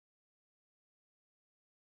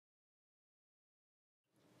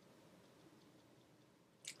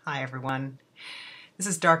Hi everyone. This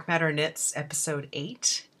is Dark Matter Knits episode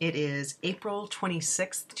 8. It is April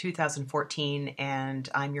 26th, 2014, and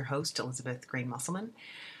I'm your host, Elizabeth Green Musselman.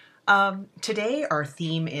 Today our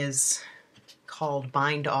theme is called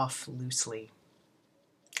Bind Off Loosely,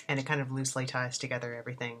 and it kind of loosely ties together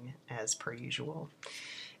everything as per usual,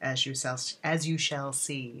 as you shall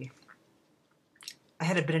see. I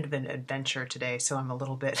had a bit of an adventure today, so I'm a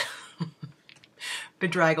little bit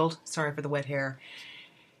bedraggled. Sorry for the wet hair.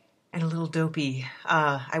 And a little dopey.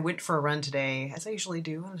 I went for a run today, as I usually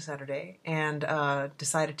do on a Saturday, and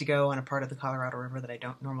decided to go on a part of the Colorado River that I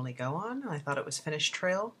don't normally go on. I thought it was finished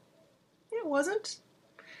trail. It wasn't.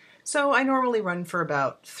 So I normally run for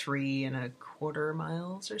about 3¼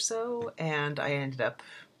 miles or so, and I ended up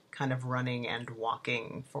kind of running and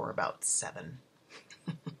walking for about 7.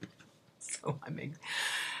 So I'm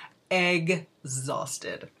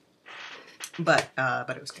exhausted. But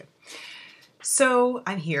it was good. So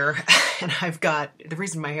I'm here, and the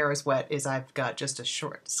reason my hair is wet is I've got just a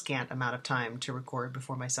short, scant amount of time to record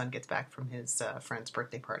before my son gets back from his friend's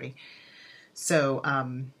birthday party. So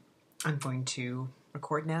I'm going to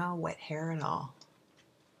record now, wet hair and all.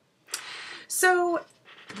 So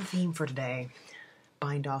the theme for today,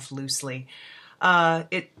 Bind Off Loosely.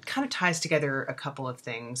 It kind of ties together a couple of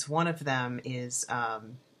things. One of them is...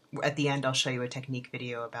 at the end, I'll show you a technique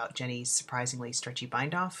video about Jeny's surprisingly stretchy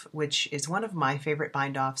bind-off, which is one of my favorite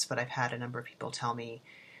bind-offs, but I've had a number of people tell me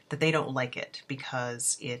that they don't like it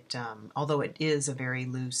because it, although it is a very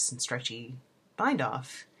loose and stretchy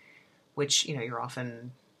bind-off, which, you're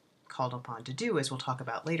often called upon to do, as we'll talk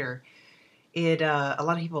about later, a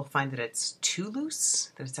lot of people find that it's too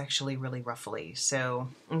loose, that it's actually really ruffly. So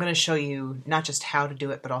I'm going to show you not just how to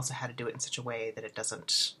do it, but also how to do it in such a way that it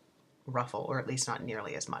doesn't ruffle, or at least not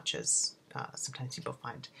nearly as much as sometimes people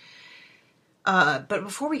find. But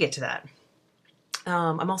before we get to that,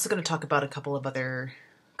 I'm also going to talk about a couple of other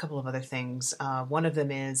things. One of them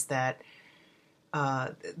is that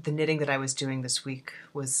the knitting that I was doing this week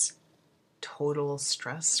was total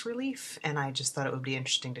stress relief, and I just thought it would be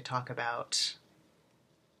interesting to talk about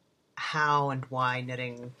how and why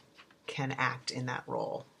knitting can act in that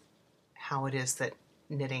role. How it is that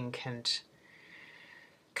knitting can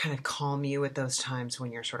kind of calm you at those times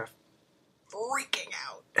when you're sort of freaking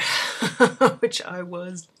out, which I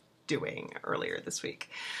was doing earlier this week.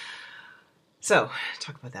 So,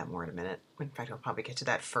 talk about that more in a minute. In fact, I'll probably get to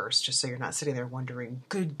that first, just so you're not sitting there wondering,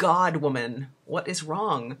 good God, woman, what is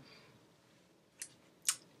wrong?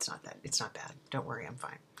 It's not bad. Don't worry, I'm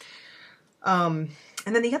fine.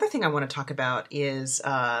 And then the other thing I want to talk about is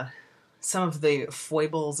some of the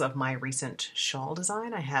foibles of my recent shawl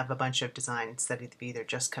design. I have a bunch of designs that have either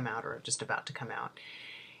just come out or are just about to come out.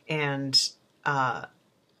 And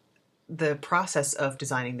the process of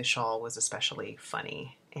designing the shawl was especially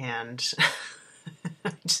funny. And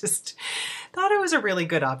I just thought it was a really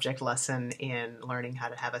good object lesson in learning how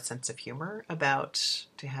to have a sense of humor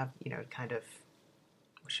to have, kind of,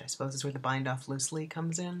 which I suppose is where the bind off loosely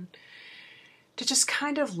comes in, to just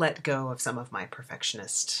kind of let go of some of my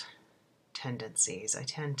perfectionist tendencies. I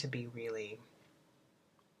tend to be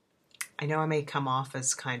I know I may come off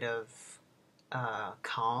as kind of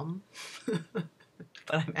calm, but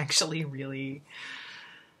I'm actually really,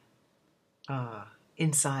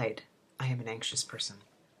 inside, I am an anxious person.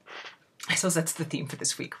 I suppose that's the theme for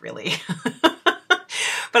this week, really.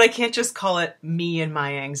 But I can't just call it me and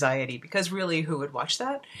my anxiety, because really, who would watch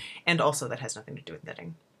that? And also, that has nothing to do with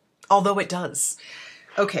knitting. Although it does.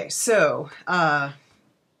 Okay, so...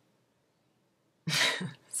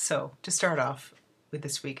 So, to start off with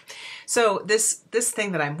this week. So, this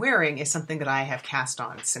thing that I'm wearing is something that I have cast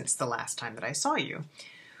on since the last time that I saw you,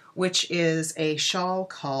 which is a shawl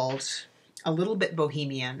called A Little Bit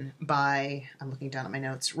Bohemian by, I'm looking down at my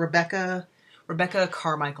notes, Rebecca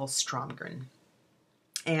Carmichael Stromgren.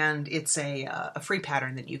 And it's a free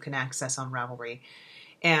pattern that you can access on Ravelry.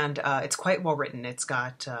 And it's quite well written. It's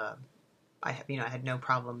got, I had no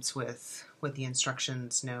problems with the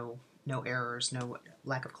instructions, no errors, no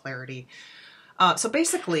lack of clarity. So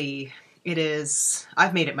basically,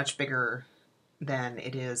 I've made it much bigger than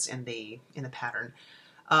it is in the pattern.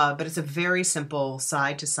 But it's a very simple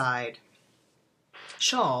side-to-side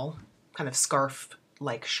shawl, kind of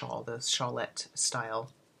scarf-like shawl, the shawlette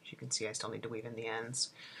style. As you can see, I still need to weave in the ends.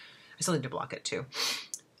 I still need to block it too,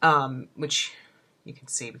 which you can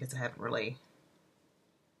see because I haven't really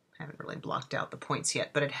blocked out the points yet.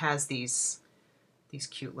 But it has these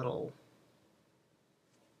cute little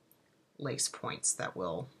lace points that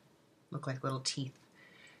will look like little teeth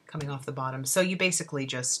coming off the bottom. So you basically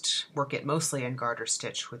just work it mostly in garter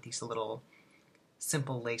stitch with these little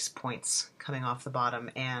simple lace points coming off the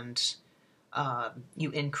bottom, and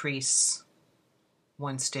you increase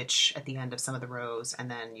one stitch at the end of some of the rows, and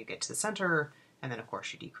then you get to the center, and then of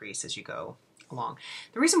course you decrease as you go along.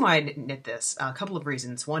 The reason why I knit this, a couple of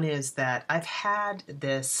reasons. One is that I've had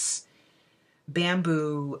this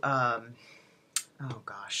bamboo, oh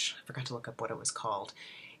gosh, I forgot to look up what it was called.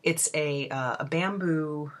 It's a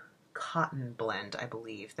bamboo cotton blend, I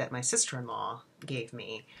believe, that my sister-in-law gave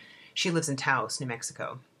me. She lives in Taos, New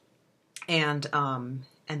Mexico. And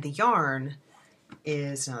the yarn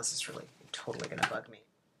is, now this is really totally gonna bug me.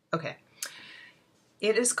 Okay.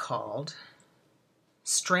 It is called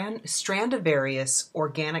Stradivarius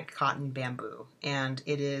Organic Cotton Bamboo. And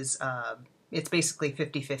it is, it's basically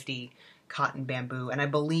 50-50 cotton bamboo. And I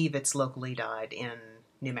believe it's locally dyed in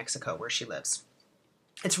New Mexico where she lives.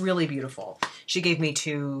 It's really beautiful. She gave me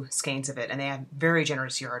 2 skeins of it, and they have very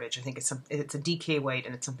generous yardage. I think it's a DK weight,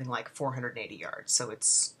 and it's something like 480 yards, so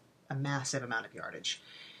it's a massive amount of yardage.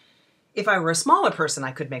 If I were a smaller person,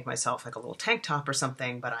 I could make myself like a little tank top or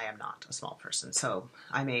something, but I am not a small person, so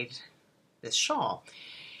I made this shawl.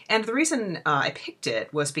 And the reason I picked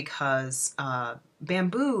it was because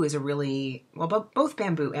bamboo is a really, well, both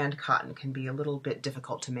bamboo and cotton can be a little bit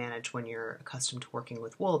difficult to manage when you're accustomed to working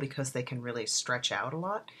with wool, because they can really stretch out a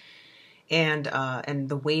lot. And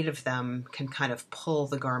the weight of them can kind of pull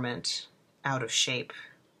the garment out of shape,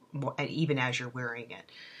 even as you're wearing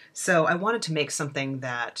it. So I wanted to make something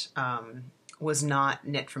that was not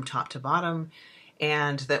knit from top to bottom,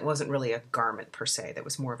 and that wasn't really a garment per se, that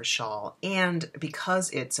was more of a shawl. And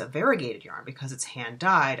because it's a variegated yarn, because it's hand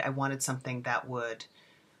dyed, I wanted something that would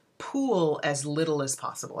pool as little as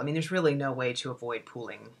possible. I mean, there's really no way to avoid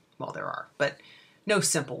pooling. Well, there are, but no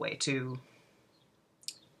simple way to,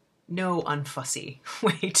 no unfussy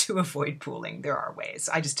way to avoid pooling. There are ways.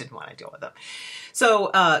 I just didn't want to deal with them.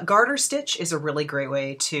 So garter stitch is a really great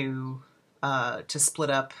way to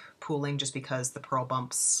split up pooling, just because the purl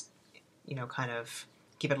bumps, you know, kind of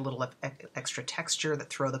give it a little extra texture that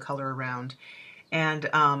throw the color around. And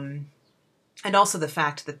also the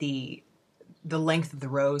fact that the length of the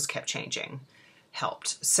rows kept changing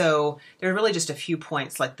helped. So there are really just a few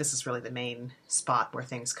points, like this is really the main spot where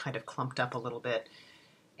things kind of clumped up a little bit.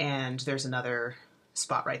 And there's another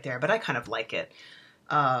spot right there, but I kind of like it.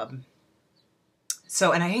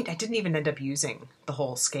 So, and I didn't even end up using the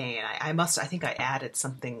whole skein. I think I added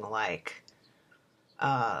something like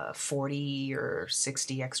 40 or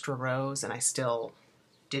 60 extra rows, and I still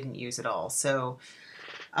didn't use it all. So,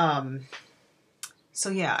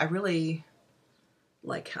 yeah, I really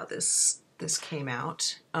like how this came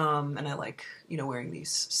out. And I like, you know, wearing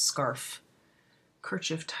these scarf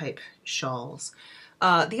kerchief type shawls.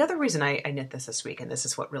 The other reason I knit this week, and this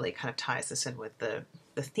is what really kind of ties this in with the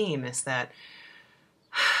theme, is that,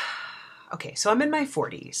 okay, so I'm in my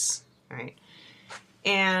 40s, right?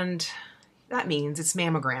 And that means it's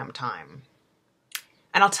mammogram time.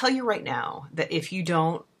 And I'll tell you right now that if you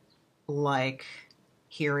don't like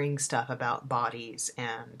hearing stuff about bodies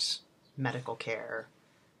and medical care,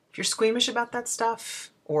 if you're squeamish about that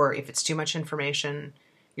stuff, or if it's too much information,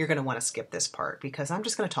 you're going to want to skip this part, because I'm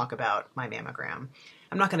just going to talk about my mammogram.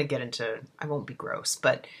 I'm not going to get into, I won't be gross,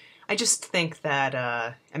 but I just think that,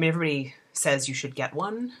 I mean, everybody says you should get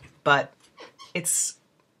one, but I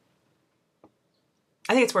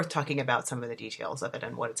think it's worth talking about some of the details of it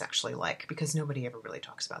and what it's actually like, because nobody ever really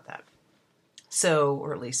talks about that. So,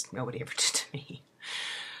 or at least nobody ever did to me.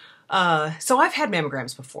 So I've had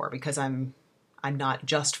mammograms before, because I'm not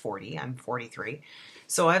just 40, I'm 43.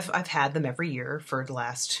 So I've had them every year for the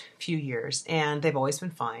last few years, and they've always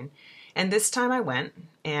been fine. And this time I went,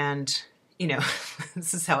 and, you know,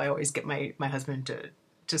 this is how I always get my husband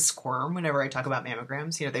to squirm whenever I talk about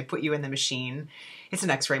mammograms. You know, they put you in the machine. It's an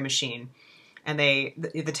x-ray machine. And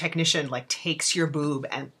the technician like takes your boob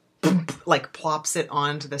and like plops it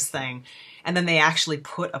onto this thing. And then they actually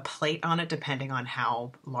put a plate on it depending on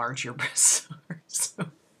how large your breasts are. So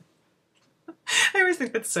I always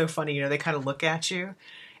think that's so funny. You know, they kind of look at you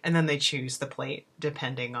and then they choose the plate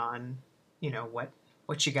depending on, you know,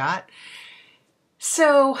 what you got.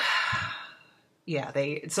 So yeah,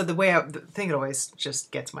 the thing that always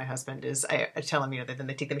just gets my husband is I tell him, you know, that then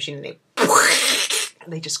they take the machine and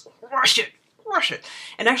they just crush it.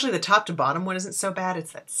 And actually the top to bottom one isn't so bad.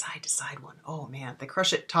 It's that side to side one. Oh man, they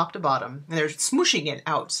crush it top to bottom, and they're smooshing it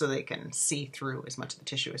out so they can see through as much of the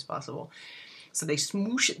tissue as possible. So they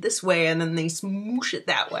smoosh it this way and then they smoosh it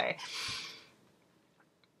that way.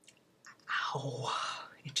 Ow,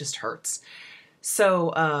 it just hurts.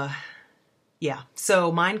 So, yeah,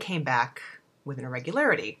 so mine came back with an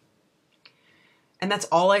irregularity. And that's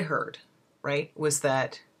all I heard, right? Was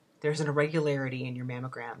that there's an irregularity in your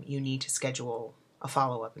mammogram, you need to schedule a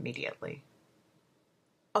follow-up immediately.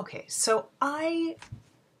 Okay, so I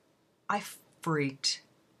freaked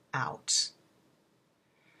out.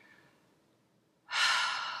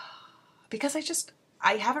 Because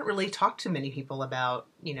I haven't really talked to many people about,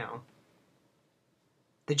 you know,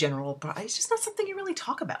 the general, but it's just not something you really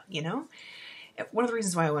talk about, you know? One of the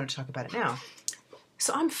reasons why I want to talk about it now.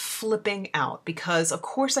 So I'm flipping out because, of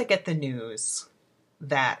course, I get the news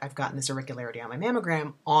that I've gotten this irregularity on my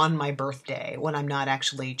mammogram on my birthday when I'm not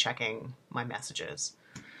actually checking my messages.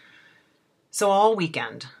 So all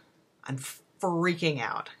weekend, I'm freaking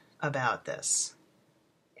out about this.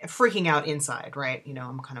 Freaking out inside, right? You know,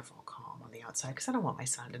 I'm kind of all calm on the outside because I don't want my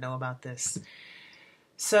son to know about this.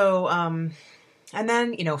 So, and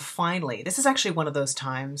then, you know, finally, this is actually one of those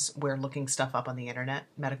times where looking stuff up on the internet,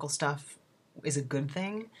 medical stuff, is a good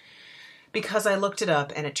thing. Because I looked it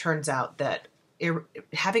up and it turns out that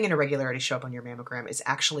having an irregularity show up on your mammogram is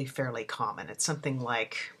actually fairly common. It's something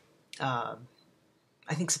like, I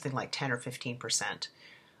think something like 10 or 15%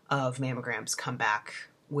 of mammograms come back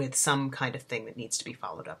with some kind of thing that needs to be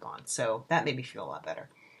followed up on. So that made me feel a lot better.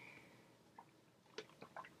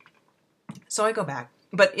 So I go back.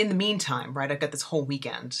 But in the meantime, right, I've got this whole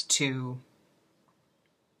weekend to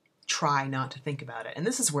try not to think about it. And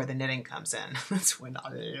this is where the knitting comes in. That's when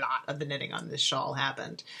a lot of the knitting on this shawl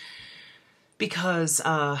happened. Because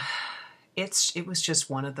it was just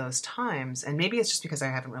one of those times. And maybe it's just because I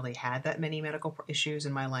haven't really had that many medical issues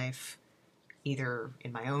in my life, either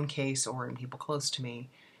in my own case or in people close to me.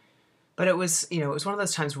 But it was, you know, it was one of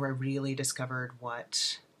those times where I really discovered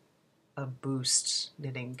what a boost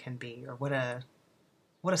knitting can be, or what a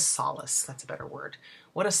solace, that's a better word,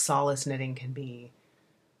 what a solace knitting can be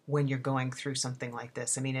when you're going through something like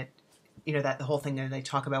this. I mean, it, you know, that the whole thing that they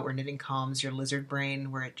talk about where knitting calms your lizard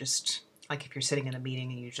brain, where it just, like if you're sitting in a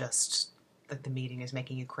meeting and you just, like the meeting is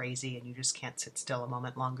making you crazy and you just can't sit still a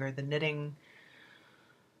moment longer, the knitting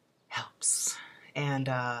helps. And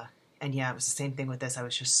yeah, it was the same thing with this. I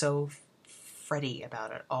was just so fretty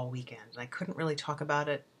about it all weekend. And I couldn't really talk about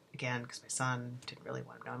it, again, because my son didn't really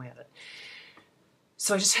want to know about it.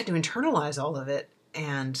 So I just had to internalize all of it.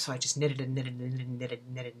 And so I just knitted and knitted and knitted and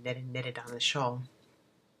knitted and knitted and knitted on the shawl.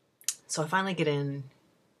 So I finally get in.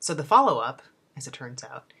 So the follow-up, as it turns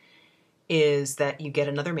out, is that you get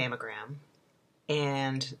another mammogram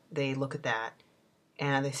and they look at that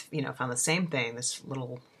and they, you know, found the same thing, this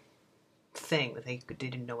little thing that they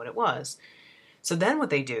didn't know what it was. So then what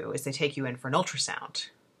they do is they take you in for an ultrasound,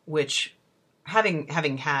 which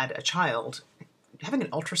having had a child, having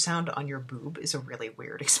an ultrasound on your boob is a really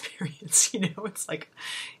weird experience. You know, it's like,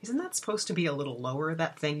 isn't that supposed to be a little lower,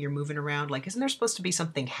 that thing you're moving around? Like, isn't there supposed to be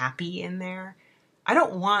something happy in there? I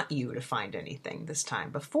don't want you to find anything this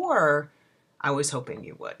time. Before, I was hoping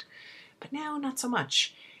you would. But now, not so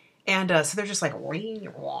much. And so they're just like,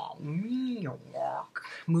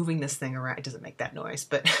 moving this thing around. It doesn't make that noise,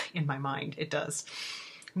 but in my mind, it does.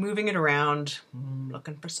 Moving it around,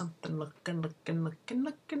 looking for something, looking.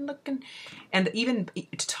 And even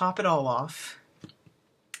to top it all off,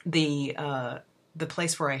 the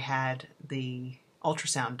place where I had the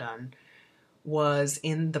ultrasound done was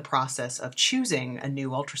in the process of choosing a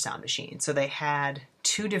new ultrasound machine. So they had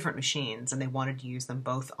 2 different machines and they wanted to use them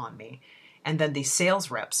both on me. And then the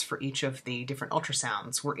sales reps for each of the different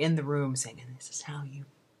ultrasounds were in the room saying, and this is how you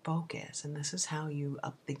focus, and this is how you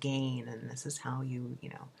up the gain, and this is how you, you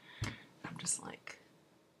know. I'm just like,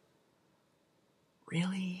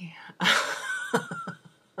 really? I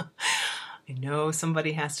know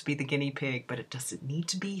somebody has to be the guinea pig, but it doesn't need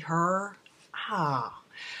to be her.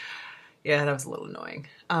 Yeah, that was a little annoying.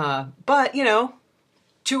 But, you know,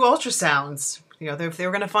 2 ultrasounds, you know, if they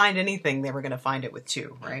were going to find anything, they were going to find it with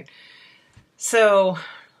 2, right? So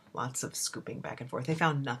lots of scooping back and forth. They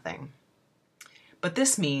found nothing. But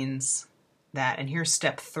this means that, and here's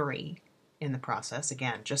step 3 in the process,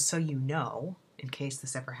 again, just so you know, in case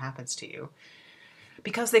this ever happens to you,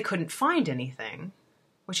 because they couldn't find anything,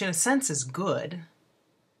 which in a sense is good.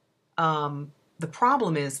 The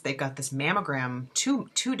problem is they've got this mammogram,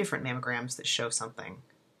 two different mammograms that show something,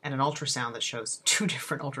 and an ultrasound that shows 2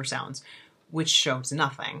 different ultrasounds, which shows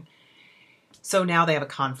nothing. So now they have a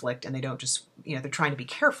conflict, and they don't just, you know, they're trying to be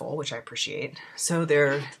careful, which I appreciate. So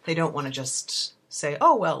they don't want to just say,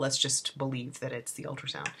 oh, well, let's just believe that it's the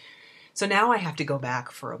ultrasound. So now I have to go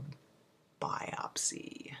back for a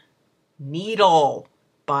biopsy. Needle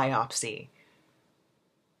biopsy.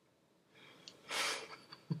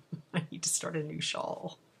 I need to start a new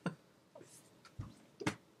shawl.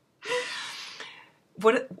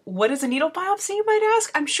 What is a needle biopsy, you might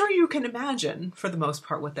ask? I'm sure you can imagine, for the most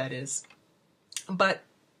part, what that is. But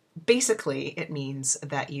basically it means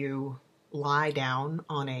that you lie down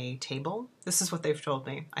on a table. This is what they've told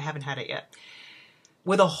me. I haven't had it yet.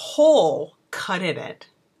 With a hole cut in it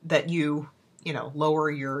that you lower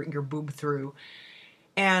your boob through.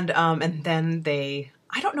 And then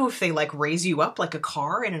I don't know if they like raise you up like a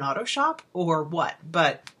car in an auto shop or what,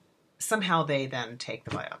 but somehow they then take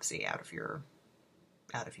the biopsy out of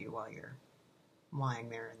you while you're lying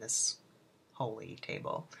there in this holy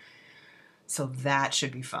table. So that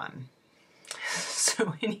should be fun.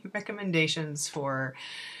 So any recommendations for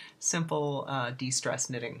simple de-stress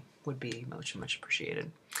knitting would be much, much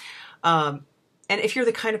appreciated. And if you're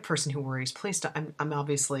the kind of person who worries, please don't.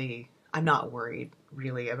 I'm not worried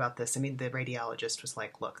really about this. I mean, the radiologist was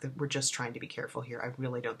like, look, we're just trying to be careful here. I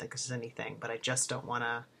really don't think this is anything, but I don't want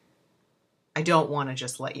to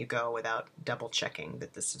just let you go without double checking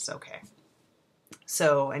that this is okay.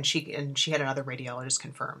 So, and she had another radiologist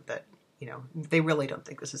confirm that, they really don't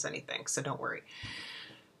think this is anything. So don't worry,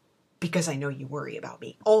 because I know you worry about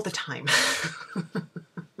me all the time.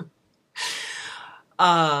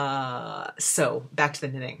 So back to the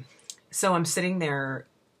knitting. So I'm sitting there.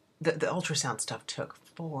 The ultrasound stuff took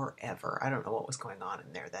forever. I don't know what was going on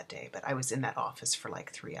in there that day, but I was in that office for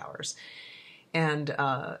like 3 hours, and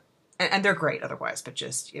they're great otherwise, but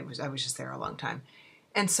I was just there a long time.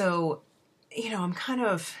 And so, I'm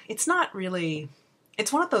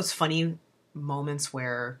it's one of those funny moments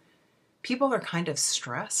where people are kind of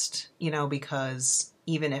stressed, because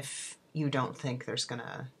even if you don't think there's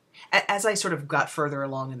gonna, as I sort of got further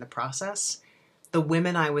along in the process, the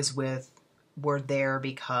women I was with were there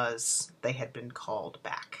because they had been called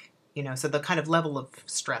back, so the kind of level of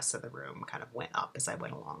stress of the room kind of went up as I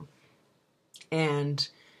went along. And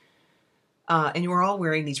you were all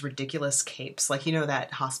wearing these ridiculous capes, like,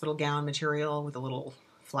 that hospital gown material with the little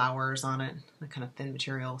flowers on it, the kind of thin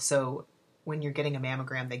material. So when you're getting a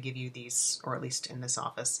mammogram, they give you these, or at least in this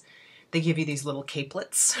office, they give you these little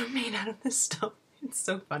capelets made out of this stuff. It's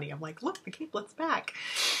so funny. I'm like, look, the capelet's back.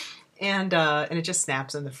 And it just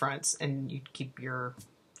snaps in the fronts, and you keep your,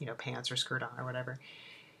 pants or skirt on or whatever.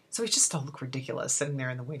 So we just all look ridiculous sitting there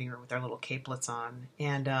in the waiting room with our little capelets on.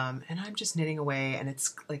 And I'm just knitting away, and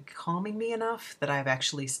it's like calming me enough that I've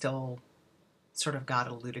actually still sort of got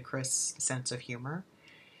a ludicrous sense of humor.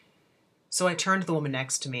 So I turned to the woman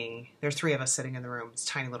next to me. There are 3 of us sitting in the room, this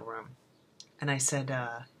tiny little room. And I said,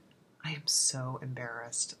 I am so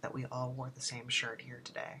embarrassed that we all wore the same shirt here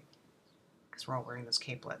today, because we're all wearing those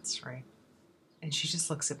capelets, right? And she just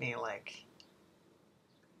looks at me like,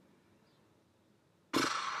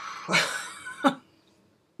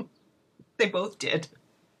 they both did.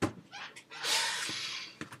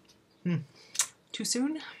 Too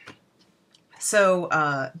soon? So,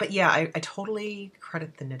 but yeah, I totally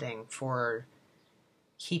credit the knitting for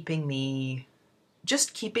keeping me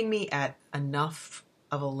at enough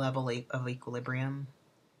of a level of equilibrium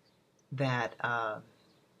that I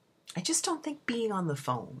just don't think being on the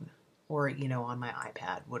phone or, on my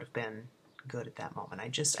iPad would have been good at that moment. I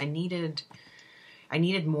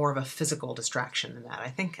needed more of a physical distraction than that. I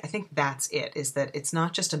think that's it, is that it's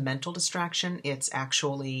not just a mental distraction, it's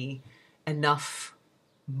actually enough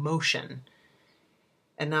motion,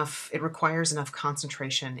 it requires enough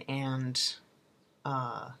concentration and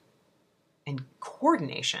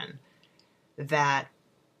coordination that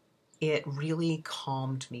it really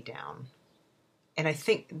calmed me down. And I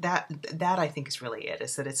think that I think is really it,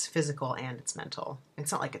 is that it's physical and it's mental.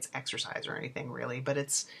 It's not like it's exercise or anything really, but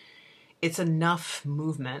it's enough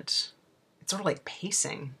movement. It's sort of like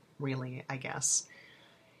pacing, really, I guess.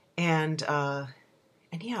 And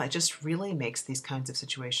yeah, it just really makes these kinds of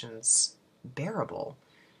situations bearable.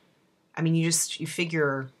 I mean, you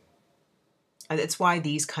figure, it's why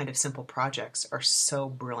these kind of simple projects are so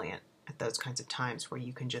brilliant at those kinds of times, where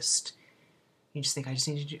you just think, I'm just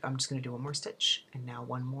going to do one more stitch, and now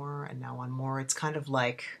one more, and now one more. It's kind of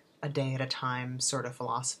like a day at a time sort of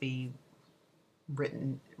philosophy,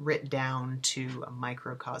 written down to a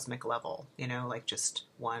microcosmic level, like just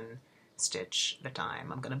one stitch at a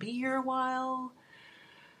time. I'm going to be here a while.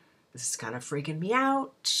 This is kind of freaking me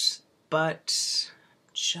out, but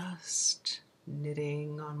just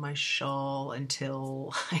knitting on my shawl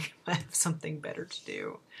until I have something better to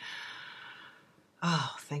do.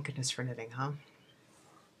 Oh, thank goodness for knitting, huh?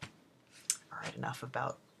 All right, enough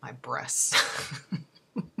about my breasts.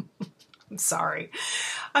 I'm sorry.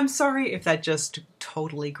 I'm sorry if that just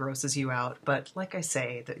totally grosses you out, but like I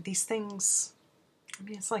say, these things, I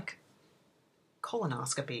mean, it's like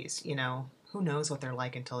colonoscopies, who knows what they're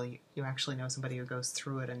like until you actually know somebody who goes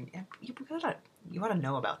through it, and you ought to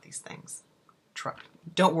know about these things.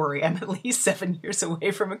 don't worry, I'm at least 7 years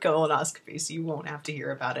away from a colonoscopy, so you won't have to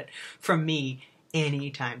hear about it from me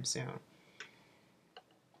anytime soon.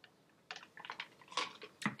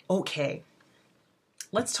 Okay,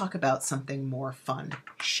 let's talk about something more fun,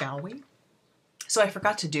 shall we? So I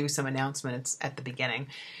forgot to do some announcements at the beginning.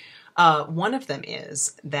 One of them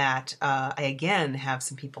is that I again have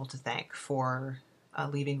some people to thank for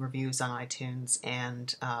leaving reviews on iTunes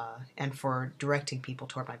and for directing people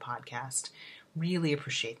toward my podcast. Really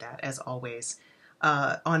appreciate that, as always.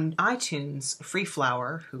 On iTunes, Free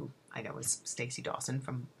Flower, who I know is Stacey Dawson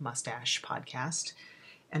from Mustache Podcast,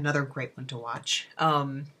 another great one to watch.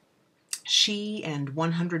 She and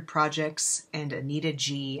 100 Projects and Anita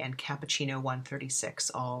G and Cappuccino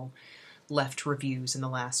 136 all left reviews in the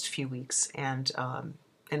last few weeks, and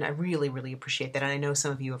I really, really appreciate that. And I know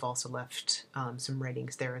some of you have also left some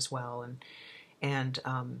ratings there as well, and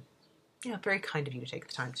yeah, very kind of you to take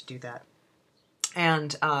the time to do that.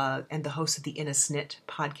 And the host of the Innisnit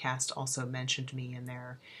podcast also mentioned me in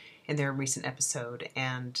their recent episode,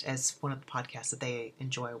 and as one of the podcasts that they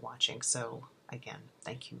enjoy watching. So again,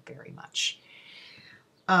 thank you very much.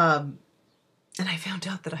 And I found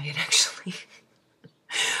out that I had actually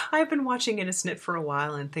I've been watching Innisnit for a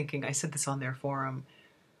while and thinking, I said this on their forum,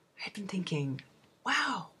 I've been thinking,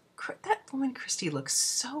 wow, that woman Christy looks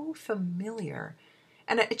so familiar.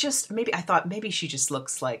 And it just, I thought maybe she just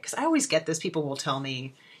looks like, because I always get this, people will tell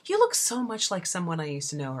me, you look so much like someone I used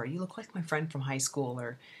to know, or you look like my friend from high school,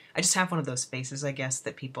 or I just have one of those faces, I guess,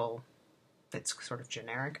 that's sort of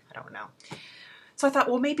generic. I don't know. So I thought,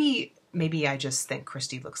 well, maybe I just think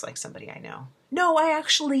Christy looks like somebody I know. No, I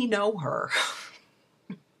actually know her.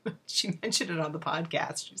 She mentioned it on the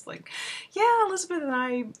podcast. She's like, yeah, Elizabeth and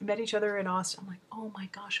I met each other in Austin. I'm like, oh my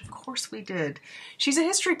gosh, of course we did. She's a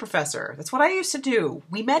history professor. That's what I used to do.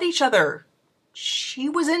 We met each other. She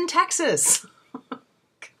was in Texas.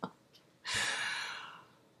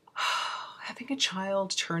 Having a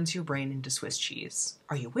child turns your brain into Swiss cheese.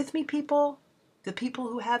 Are you with me, people? The people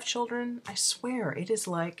who have children, I swear, it is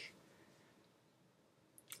like,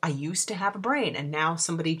 I used to have a brain, and now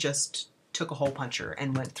somebody just took a hole puncher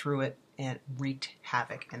and went through it and wreaked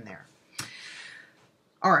havoc in there.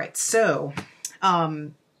 All right, so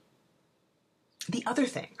the other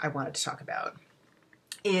thing I wanted to talk about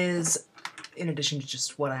is, in addition to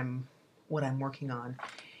just what I'm working on,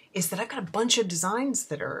 is that I've got a bunch of designs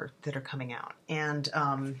that are coming out, and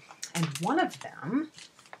one of them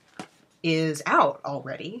is out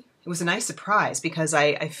already. It was a nice surprise because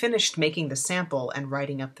I finished making the sample and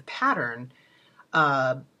writing up the pattern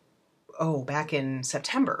back in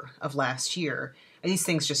September of last year. And these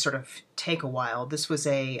things just sort of take a while. This was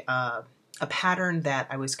a pattern that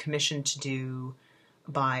I was commissioned to do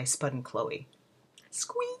by Spud and Chloe.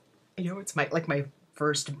 Squeak! You know, it's my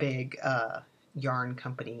first big yarn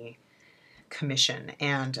company commission.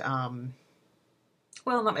 And,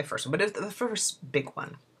 well, not my first one, but it's the first big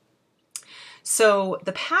one. So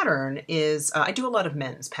the pattern is, I do a lot of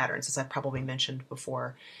men's patterns, as I've probably mentioned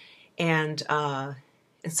before. And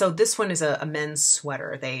so this one is a men's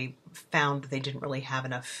sweater. They found that they didn't really have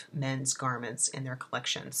enough men's garments in their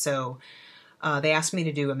collection. So they asked me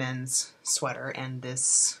to do a men's sweater, and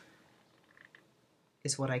this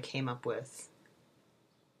is what I came up with.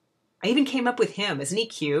 I even came up with him. Isn't he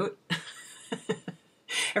cute?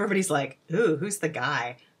 Everybody's like, ooh, who's the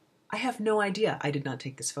guy? I have no idea. I did not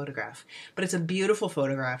take this photograph, but it's a beautiful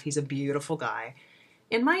photograph. He's a beautiful guy.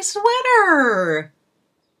 In my sweater!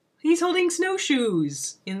 He's holding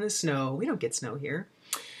snowshoes in the snow. We don't get snow here.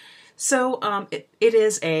 So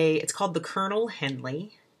it's called the Colonel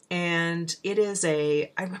Henley, and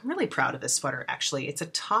I'm really proud of this sweater, actually. It's a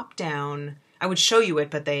top-down, I would show you it,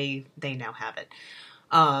 but they now have it,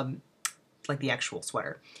 like the actual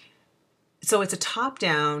sweater. So it's a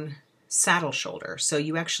top-down saddle shoulder. So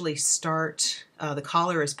you actually start, the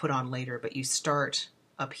collar is put on later, but you start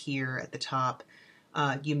up here at the top.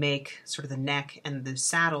 You make sort of the neck and the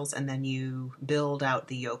saddles, and then you build out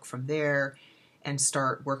the yoke from there and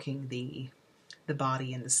start working the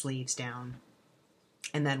body and the sleeves down.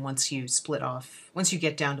 And then once you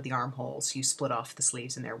get down to the armholes, you split off the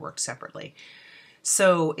sleeves and they're worked separately.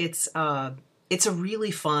 So it's a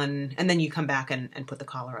really fun, and then you come back and put the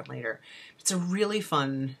collar on later. It's a really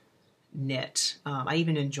fun knit. I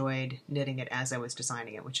even enjoyed knitting it as I was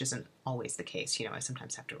designing it, which isn't always the case. You know, I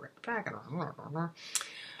sometimes have to rip it back.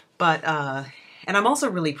 But, and I'm also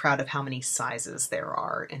really proud of how many sizes there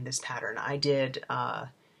are in this pattern. I did,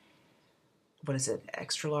 what is it?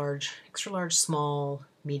 Extra large, small,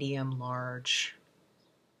 medium, large,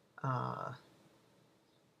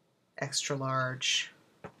 extra large,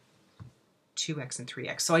 2X and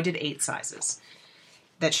 3X. So I did 8 sizes.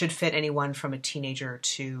 That should fit anyone from a teenager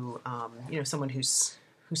to, you know, someone who's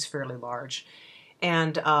fairly large.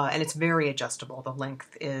 And it's very adjustable. The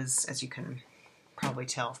length is, as you can probably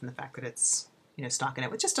tell from the fact that it's, you know,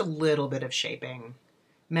 stockinette with just a little bit of shaping.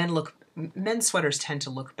 Men's sweaters tend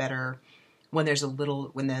to look better when there's a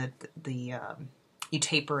little, when you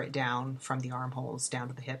taper it down from the armholes down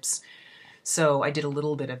to the hips. So I did a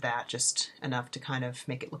little bit of that, just enough to kind of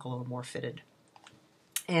make it look a little more fitted.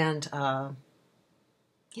 And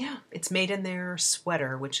yeah, it's made in their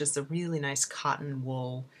sweater, which is a really nice cotton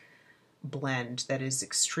wool blend that is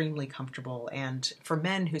extremely comfortable. And for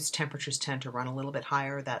men whose temperatures tend to run a little bit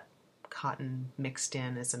higher, that cotton mixed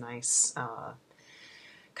in is a nice,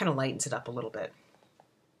 kind of lightens it up a little bit.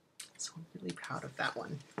 So I'm really proud of that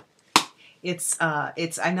one.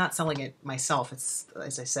 I'm not selling it myself. It's,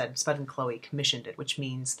 as I said, Spud and Chloe commissioned it, which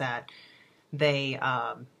means that they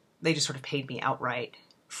just sort of paid me outright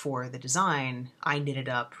for the design. I knitted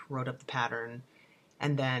up, wrote up the pattern,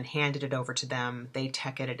 and then handed it over to them. They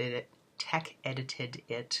tech edited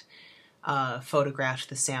it, photographed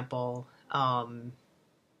the sample, and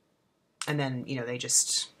then, you know,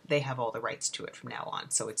 they have all the rights to it from now on,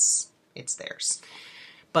 so it's theirs.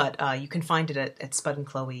 But you can find it at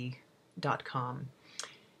spudandchloe.com.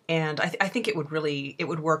 And I think it would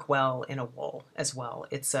work well in a wool as well.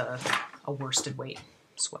 It's a worsted weight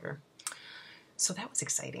sweater. So that was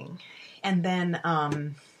exciting. And then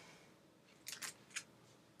I've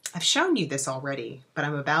shown you this already, but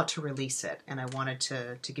I'm about to release it, and I wanted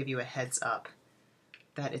to give you a heads up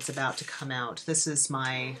that it's about to come out. This is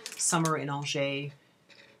my Summer in Angers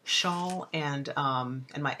shawl, and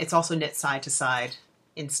it's also knit side to side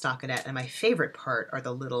in stockinette, and my favorite part are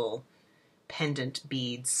the little pendant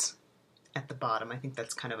beads at the bottom. I think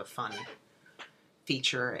that's kind of a fun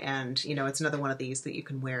feature, and you know, it's another one of these that you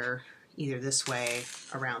can wear either this way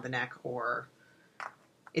around the neck, or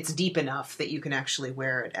it's deep enough that you can actually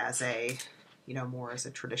wear it as a, you know, more as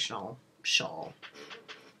a traditional shawl.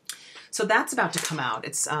 So that's about to come out.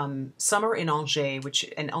 It's Summer in Angers,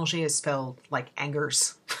 and Angers is spelled like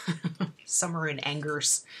Angers. Summer in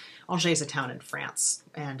Angers. Angers is a town in France,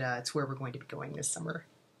 and it's where we're going to be going this summer.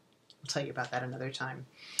 I'll tell you about that another time.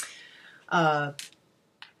 But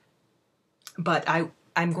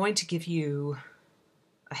I'm going to give you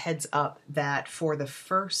a heads up that for the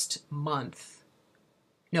first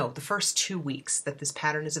the first 2 weeks that this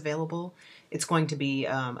pattern is available, it's going to be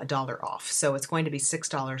 $1 off. So it's going to be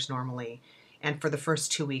 $6 normally. And for the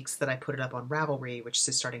first 2 weeks that I put it up on Ravelry, which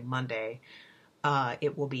is starting Monday,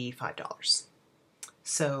 it will be $5.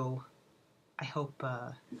 So I hope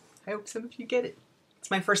some of you get it. It's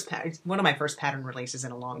one of my first pattern releases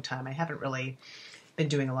in a long time. I haven't really been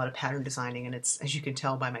doing a lot of pattern designing, and it's, as you can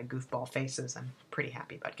tell by my goofball faces, I'm pretty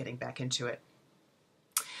happy about getting back into it.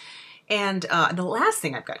 And the last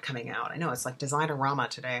thing I've got coming out, I know it's like Designer-rama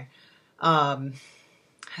today. Some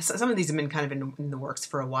of these have been kind of in the works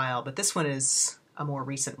for a while, but this one is a more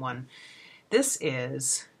recent one. This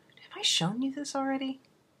is, have I shown you this already?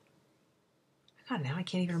 God, now I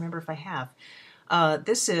can't even remember if I have.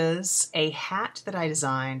 This is a hat that I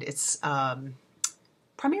designed. It's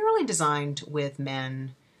primarily designed with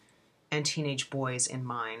men and teenage boys in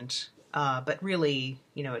mind, but really,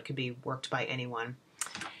 you know, it could be worked by anyone.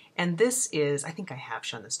 And this is, I think I have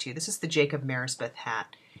shown this to you. This is the Jacob Marisbeth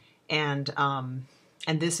hat, and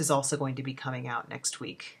this is also going to be coming out next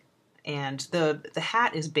week. And the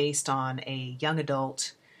hat is based on a young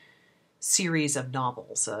adult series of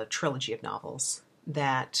novels, a trilogy of novels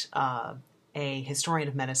that a historian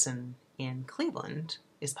of medicine in Cleveland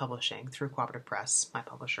is publishing through Cooperative Press, my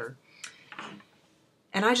publisher.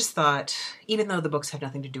 And I just thought, even though the books have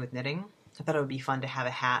nothing to do with knitting, I thought it would be fun to have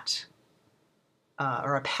a hat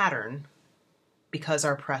or a pattern, because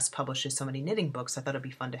our press publishes so many knitting books. I thought it'd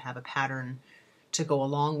be fun to have a pattern to go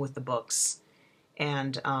along with the books.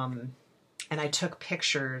 And I took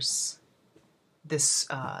pictures this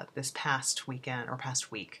past weekend or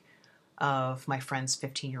past week of my friend's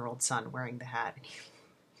 15-year-old son wearing the hat. And he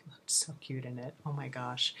looked so cute in it. Oh my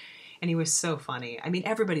gosh. And he was so funny. I mean,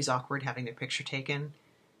 everybody's awkward having their picture taken,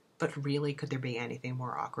 but really, could there be anything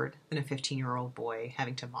more awkward than a 15-year-old boy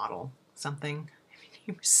having to model something? I mean,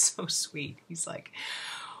 he was so sweet. He's like,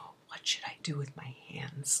 what should I do with my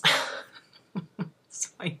hands? So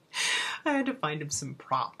I had to find him some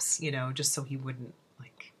props, you know, just so he wouldn't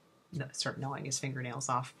like start gnawing his fingernails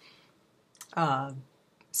off.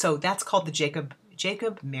 So that's called the Jacob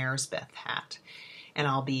Marisbeth hat, and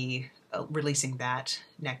I'll be releasing that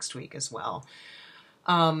next week as well.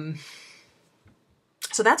 So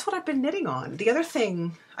that's what I've been knitting on. The other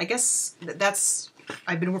thing, I guess that's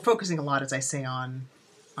I've been focusing a lot, as I say, on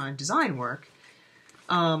design work.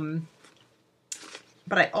 But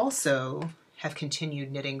I also have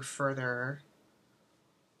continued knitting further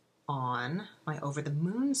on my Over the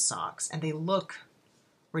Moon socks, and they look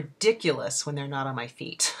ridiculous when they're not on my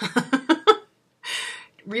feet.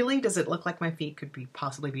 Really, does it look like my feet could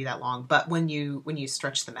possibly be that long? But when you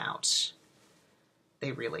stretch them out,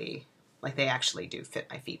 they really, like, they actually do fit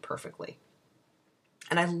my feet perfectly.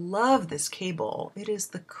 And I love this cable. It is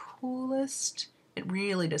the coolest. It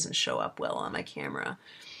really doesn't show up well on my camera,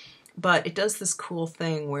 but it does this cool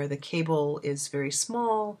thing where the cable is very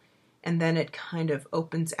small and then it kind of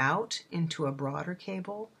opens out into a broader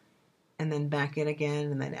cable and then back in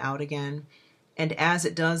again and then out again. And as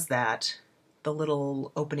it does that, the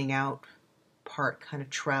little opening out part kind of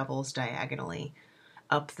travels diagonally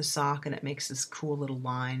up the sock, and it makes this cool little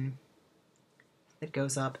line that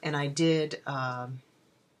goes up. And I did the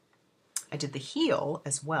heel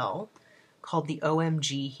as well, called the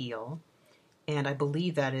OMG heel, and I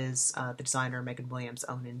believe that is the designer Megan Williams'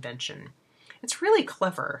 own invention. It's really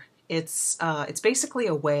clever. It's basically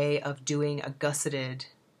a way of doing a gusseted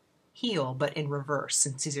heel, but in reverse.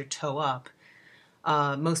 Since these are toe up,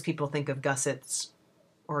 most people think of gussets,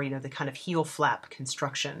 or the kind of heel flap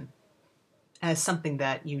construction, as something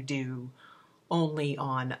that you do only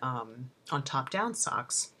on top-down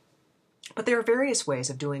socks. But there are various ways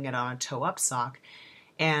of doing it on a toe-up sock,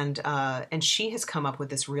 and she has come up with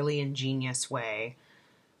this really ingenious way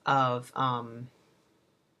of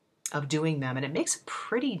doing them, and it makes a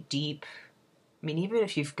pretty deep. I mean, even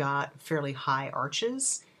if you've got fairly high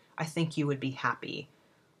arches, I think you would be happy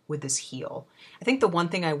with this heel. I think the one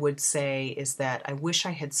thing I would say is that I wish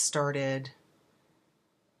I had started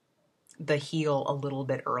the heel a little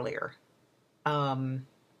bit earlier. I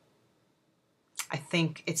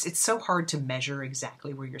think it's so hard to measure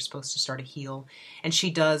exactly where you're supposed to start a heel, and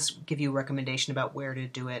she does give you a recommendation about where to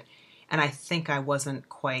do it, and I think I wasn't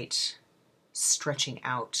quite stretching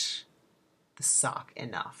out the sock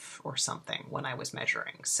enough or something when I was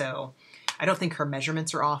measuring. So I don't think her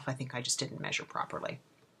measurements are off. I think I just didn't measure properly.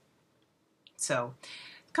 So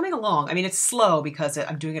coming along. I mean, it's slow because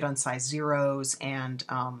I'm doing it on size zeros, and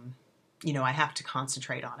I have to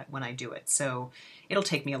concentrate on it when I do it. So it'll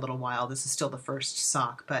take me a little while. This is still the first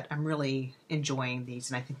sock, but I'm really enjoying these,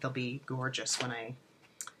 and I think they'll be gorgeous when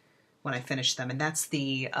I finish them. And that's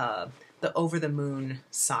the Over the Moon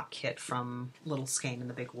sock kit from Little Skein and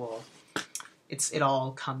the Big Wool. It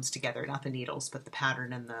all comes together, not the needles, but the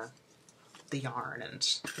pattern and the yarn and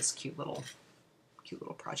this cute little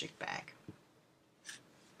project bag.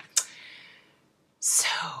 So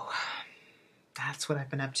that's what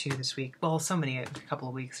I've been up to this week. Well, a couple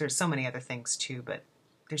of weeks. There's so many other things too, but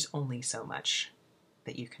there's only so much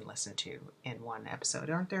that you can listen to in one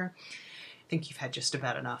episode, aren't there? I think you've had just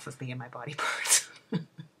about enough of me and my body parts.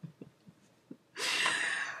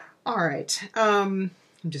 All right. I'm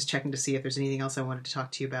just checking to see if there's anything else I wanted to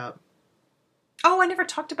talk to you about. Oh, I never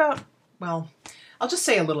talked about, well, I'll just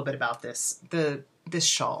say a little bit about this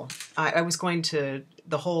shawl. I was going to,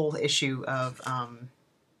 the whole issue of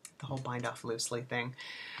the whole bind off loosely thing.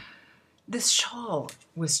 This shawl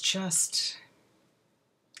was just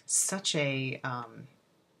such a,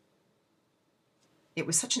 it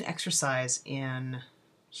was such an exercise in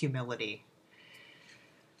humility.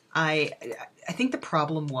 I think the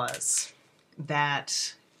problem was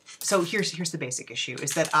that, so here's the basic issue,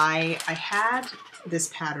 is that I had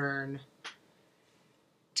this pattern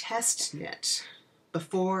test knit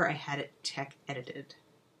before I had it tech edited.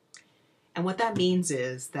 And what that means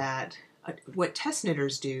is that what test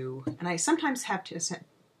knitters do, and I sometimes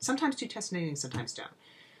do test knitting, sometimes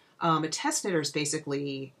don't. Test knitters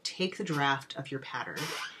basically take the draft of your pattern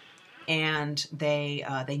and they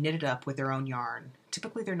knit it up with their own yarn.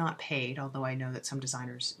 Typically they're not paid, although I know that some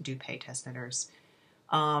designers do pay test knitters.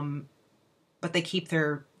 But they keep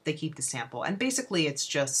the sample. And basically it's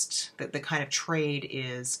just the kind of trade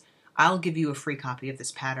is, I'll give you a free copy of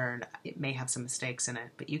this pattern. It may have some mistakes in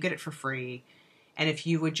it, but you get it for free. And if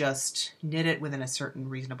you would just knit it within a certain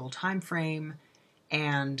reasonable time frame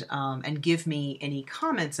and give me any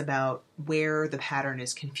comments about where the pattern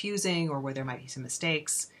is confusing or where there might be some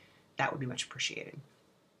mistakes, that would be much appreciated.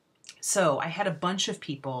 So I had a bunch of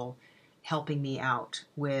people helping me out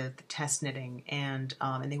with test knitting, and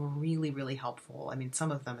they were really, really helpful. I mean,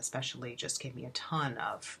 some of them especially just gave me a ton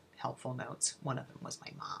of helpful notes. One of them was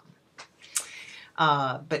my mom.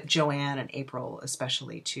 But Joanne and April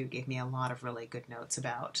especially too gave me a lot of really good notes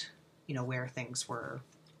about, where things were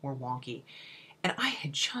wonky. And I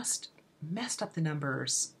had just messed up the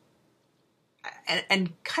numbers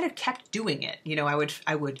and kind of kept doing it.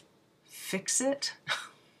 I would fix it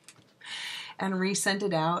and resend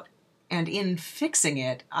it out. And in fixing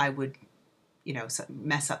it, I would,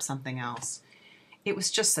 mess up something else. It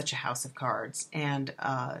was just such a house of cards. And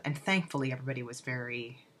thankfully, everybody was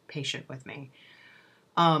very patient with me.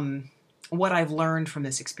 What I've learned from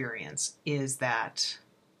this experience is that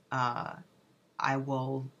I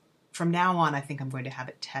will, from now on, I think I'm going to have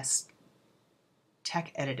it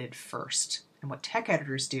tech edited first. And what tech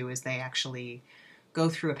editors do is they actually go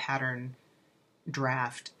through a pattern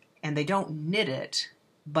draft and they don't knit it,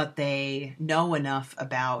 but they know enough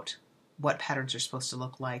about what patterns are supposed to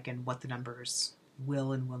look like and what the numbers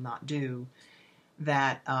will and will not do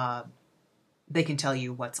that they can tell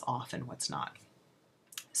you what's off and what's not.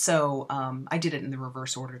 So I did it in the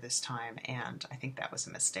reverse order this time, and I think that was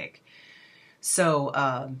a mistake. So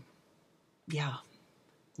yeah,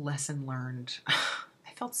 lesson learned.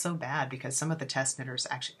 I felt so bad because some of the test knitters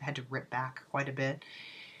actually had to rip back quite a bit,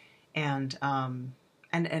 and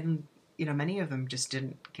many of them just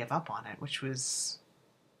didn't give up on it, which was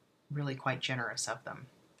really quite generous of them.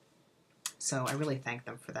 So I really thank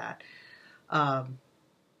them for that.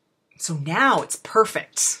 So now it's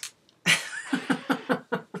perfect.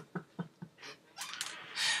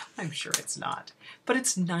 I'm sure it's not, but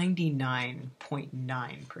it's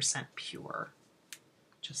 99.9% pure,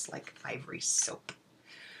 just like ivory soap.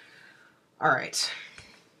 All right,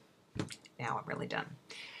 now I'm really done.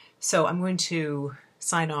 So I'm going to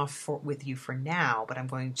sign off with you for now, but I'm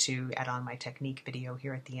going to add on my technique video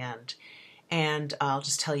here at the end. And I'll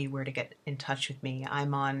just tell you where to get in touch with me.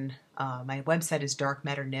 I'm on, my website is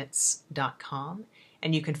darkmatterknits.com,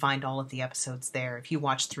 and you can find all of the episodes there. If you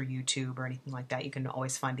watch through YouTube or anything like that, you can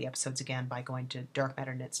always find the episodes again by going to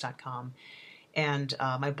darkmatterknits.com. And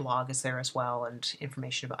my blog is there as well, and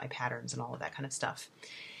information about my patterns and all of that kind of stuff.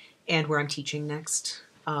 And where I'm teaching next.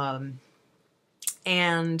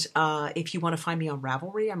 If you want to find me on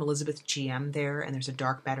Ravelry, I'm Elizabeth GM there, and there's a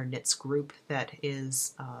Dark Matter Knits group that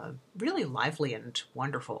is really lively and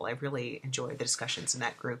wonderful. I really enjoy the discussions in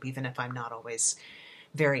that group, even if I'm not always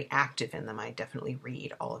very active in them. I definitely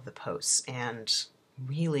read all of the posts and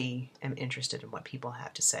really am interested in what people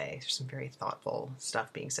have to say. There's some very thoughtful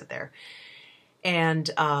stuff being said there.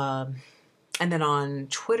 And then on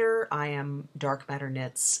Twitter, I am Dark Matter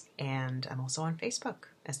Knits, and I'm also on Facebook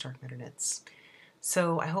as Dark Matter Knits.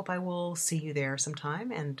 So I hope I will see you there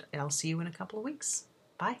sometime, and I'll see you in a couple of weeks.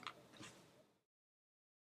 Bye.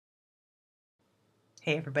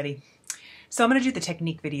 Hey everybody. So I'm going to do the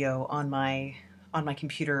technique video on my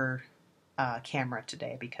computer camera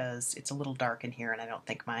today because it's a little dark in here and I don't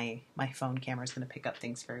think my phone camera is going to pick up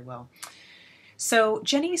things very well. So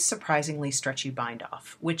Jeny's surprisingly stretchy bind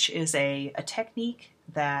off, which is a technique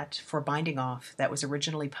that for binding off that was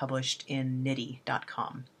originally published in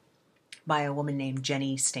knitty.com by a woman named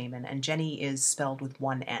Jeny Stamen, and Jeny is spelled with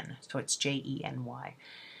one N, so it's Jeny.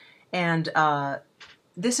 And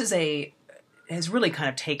this has really kind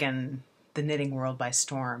of taken the knitting world by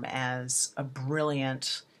storm as a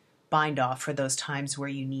brilliant bind off for those times where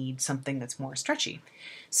you need something that's more stretchy.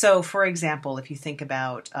 So for example, if you think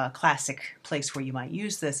about a classic place where you might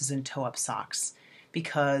use this is in toe-up socks,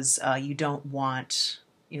 because you don't want,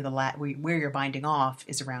 where you're binding off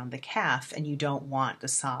is around the calf, and you don't want the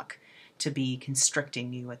sock to be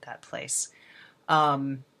constricting you at that place.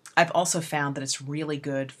 I've also found that it's really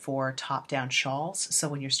good for top-down shawls. So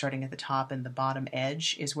when you're starting at the top and the bottom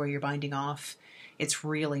edge is where you're binding off, it's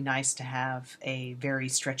really nice to have a very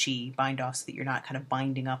stretchy bind off so that you're not kind of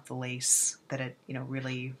binding up the lace that it,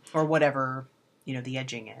 really, or whatever, the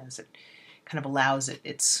edging is. It kind of allows it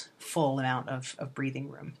its full amount of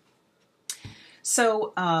breathing room.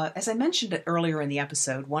 So as I mentioned earlier in the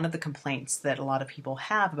episode, one of the complaints that a lot of people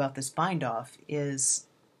have about this bind off is,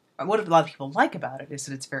 what a lot of people like about it is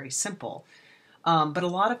that it's very simple. But a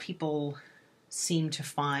lot of people seem to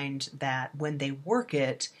find that when they work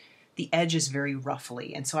it, the edge is very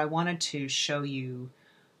ruffly. And so I wanted to show you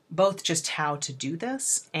both just how to do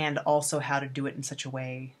this and also how to do it in such a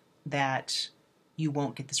way that you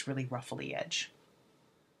won't get this really ruffly edge.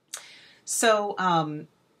 So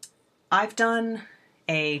I've done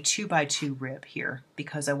a 2x2 rib here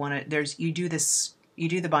because I want to, you do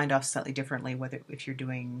the bind off slightly differently if you're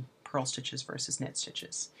doing purl stitches versus knit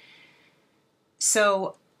stitches.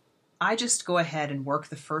 So I just go ahead and work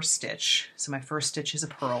the first stitch. So my first stitch is a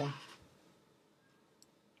purl.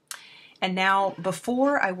 And now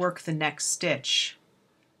before I work the next stitch,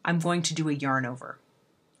 I'm going to do a yarn over.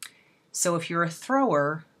 So if you're a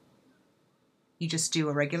thrower, you just do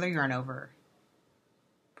a regular yarn over.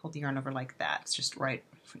 Pull the yarn over like that. It's just right,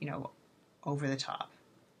 over the top.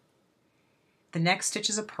 The next stitch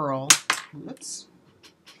is a purl. Whoops.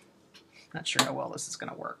 Not sure how well this is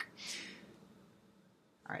going to work.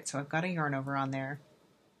 All right, so I've got a yarn over on there.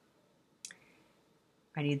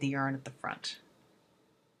 I need the yarn at the front.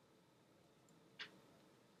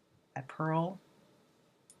 I purl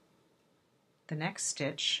the next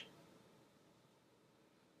stitch,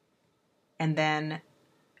 and then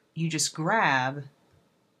you just grab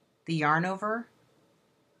the yarn over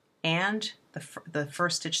and the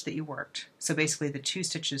first stitch that you worked. So basically the 2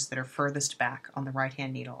 stitches that are furthest back on the right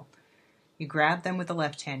hand needle. You grab them with the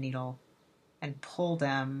left hand needle and pull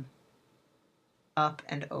them up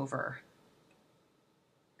and over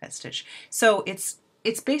that stitch. So it's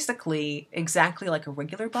basically exactly like a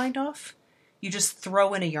regular bind off. You just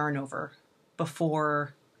throw in a yarn over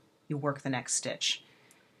before you work the next stitch.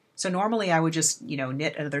 So normally I would just,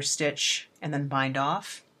 knit another stitch and then bind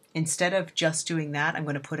off. Instead of just doing that, I'm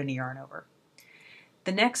going to put in a yarn over.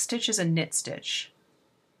 The next stitch is a knit stitch.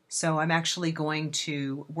 So I'm actually going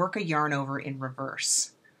to work a yarn over in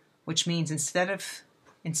reverse, which means instead of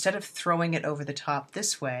throwing it over the top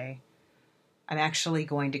this way, I'm actually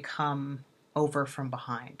going to come over from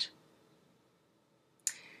behind.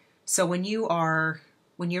 So when you're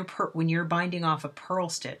binding off a purl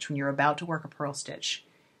stitch, when you're about to work a purl stitch,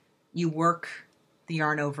 you work the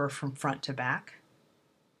yarn over from front to back.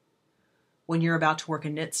 When you're about to work a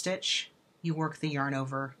knit stitch, you work the yarn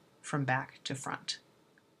over from back to front.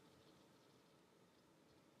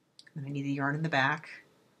 Then I need the yarn in the back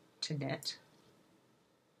to knit.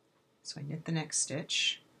 So I knit the next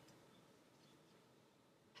stitch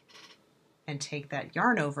and take that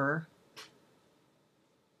yarn over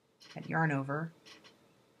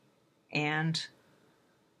and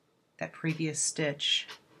that previous stitch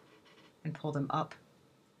and pull them up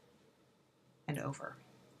and over.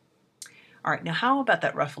 All right, now how about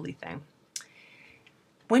that ruffly thing?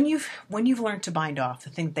 When you've learned to bind off, the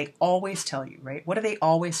thing that they always tell you, right? What do they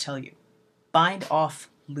always tell you? Bind off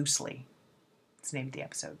loosely. That's the name of the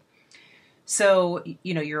episode. So,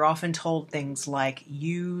 you're often told things like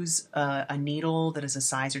use a needle that is a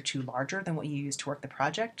size or 2 larger than what you use to work the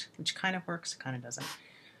project, which kind of works, kind of doesn't.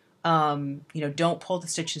 Don't pull the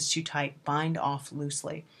stitches too tight, bind off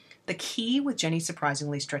loosely. The key with Jeny's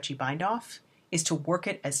Surprisingly Stretchy Bind Off is to work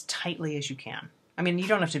it as tightly as you can. I mean, you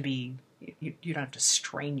don't have to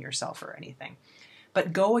strain yourself or anything,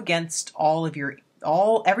 but go against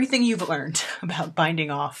everything you've learned about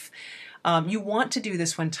binding off. You want to do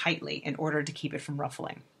this one tightly in order to keep it from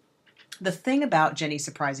ruffling. The thing about Jeny's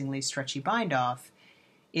Surprisingly Stretchy Bind Off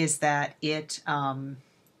is that it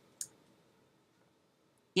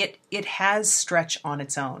has stretch on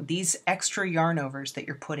its own. These extra yarn overs that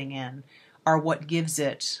you're putting in are what gives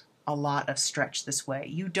it a lot of stretch this way.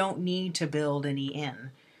 You don't need to build any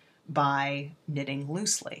in by knitting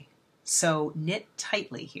loosely. So knit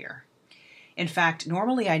tightly here. In fact,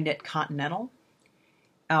 normally I knit continental,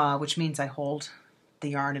 which means I hold the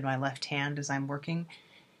yarn in my left hand as I'm working,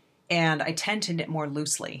 and I tend to knit more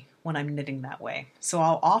loosely when I'm knitting that way. So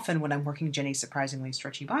I'll often, when I'm working Jeny's Surprisingly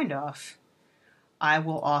Stretchy Bind Off, I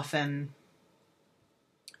will often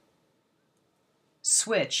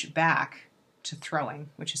switch back to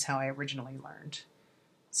throwing, which is how I originally learned,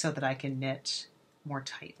 so that I can knit more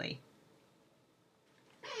tightly.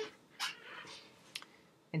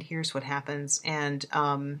 And here's what happens. And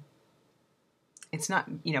it's not,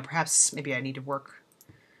 perhaps maybe I need to work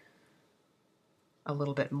a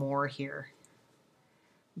little bit more here.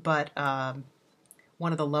 But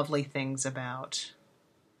one of the lovely things about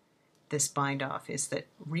this bind off is that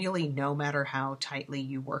really no matter how tightly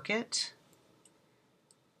you work it,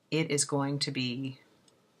 it is going to be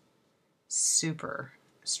super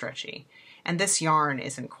stretchy. And this yarn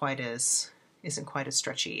isn't quite as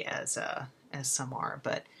stretchy as some are,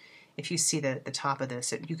 but if you see the top of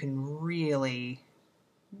this, you can really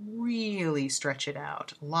stretch it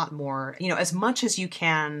out a lot more, as much as you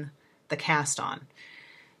can the cast on.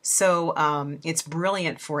 So it's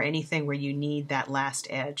brilliant for anything where you need that last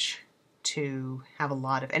edge to have a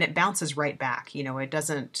lot of, and it bounces right back. It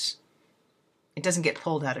doesn't get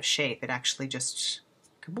pulled out of shape. It actually just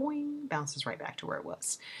kaboing, bounces right back to where it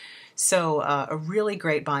was. So a really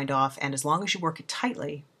great bind off, and as long as you work it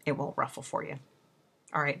tightly, it won't ruffle for you.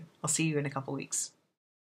 All right, I'll see you in a couple weeks.